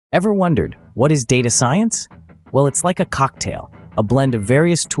Ever wondered, what is data science? Well, it's like a cocktail, a blend of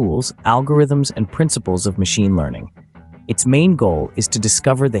various tools, algorithms, and principles of machine learning. Its main goal is to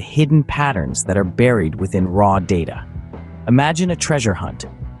discover the hidden patterns that are buried within raw data. Imagine a treasure hunt,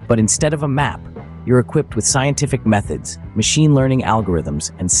 but instead of a map, you're equipped with scientific methods, machine learning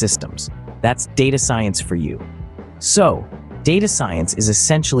algorithms, and systems. That's data science for you. So, data science is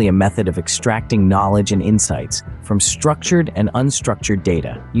essentially a method of extracting knowledge and insights from structured and unstructured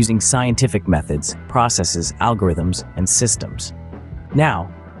data using scientific methods, processes, algorithms, and systems. Now,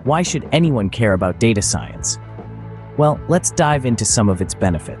 why should anyone care about data science? Well, let's dive into some of its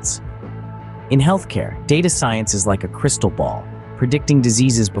benefits. In healthcare, data science is like a crystal ball, predicting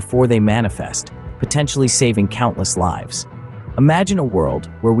diseases before they manifest, potentially saving countless lives. Imagine a world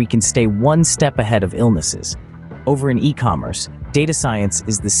where we can stay one step ahead of illnesses. Over in e-commerce, data science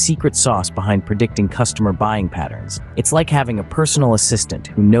is the secret sauce behind predicting customer buying patterns. It's like having a personal assistant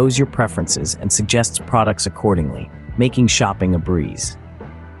who knows your preferences and suggests products accordingly, making shopping a breeze.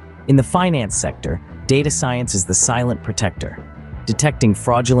 In the finance sector, data science is the silent protector, detecting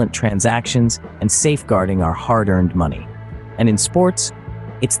fraudulent transactions and safeguarding our hard-earned money. And in sports,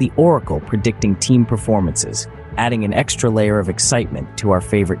 it's the oracle predicting team performances, adding an extra layer of excitement to our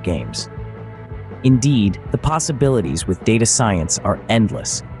favorite games. Indeed, the possibilities with data science are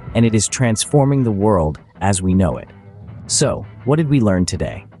endless, and it is transforming the world as we know it. So, what did we learn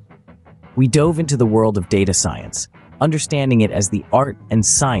today? We dove into the world of data science, understanding it as the art and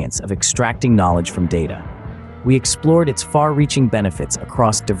science of extracting knowledge from data. We explored its far-reaching benefits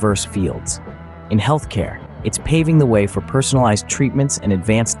across diverse fields. In healthcare, it's paving the way for personalized treatments and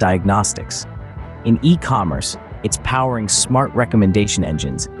advanced diagnostics. In e-commerce, it's powering smart recommendation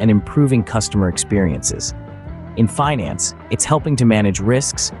engines and improving customer experiences. In finance, it's helping to manage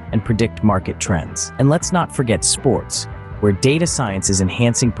risks and predict market trends. And let's not forget sports, where data science is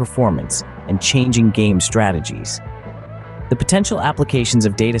enhancing performance and changing game strategies. The potential applications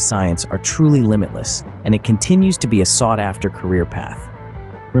of data science are truly limitless, and it continues to be a sought-after career path.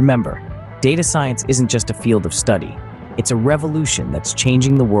 Remember, data science isn't just a field of study, it's a revolution that's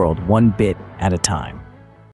changing the world one bit at a time.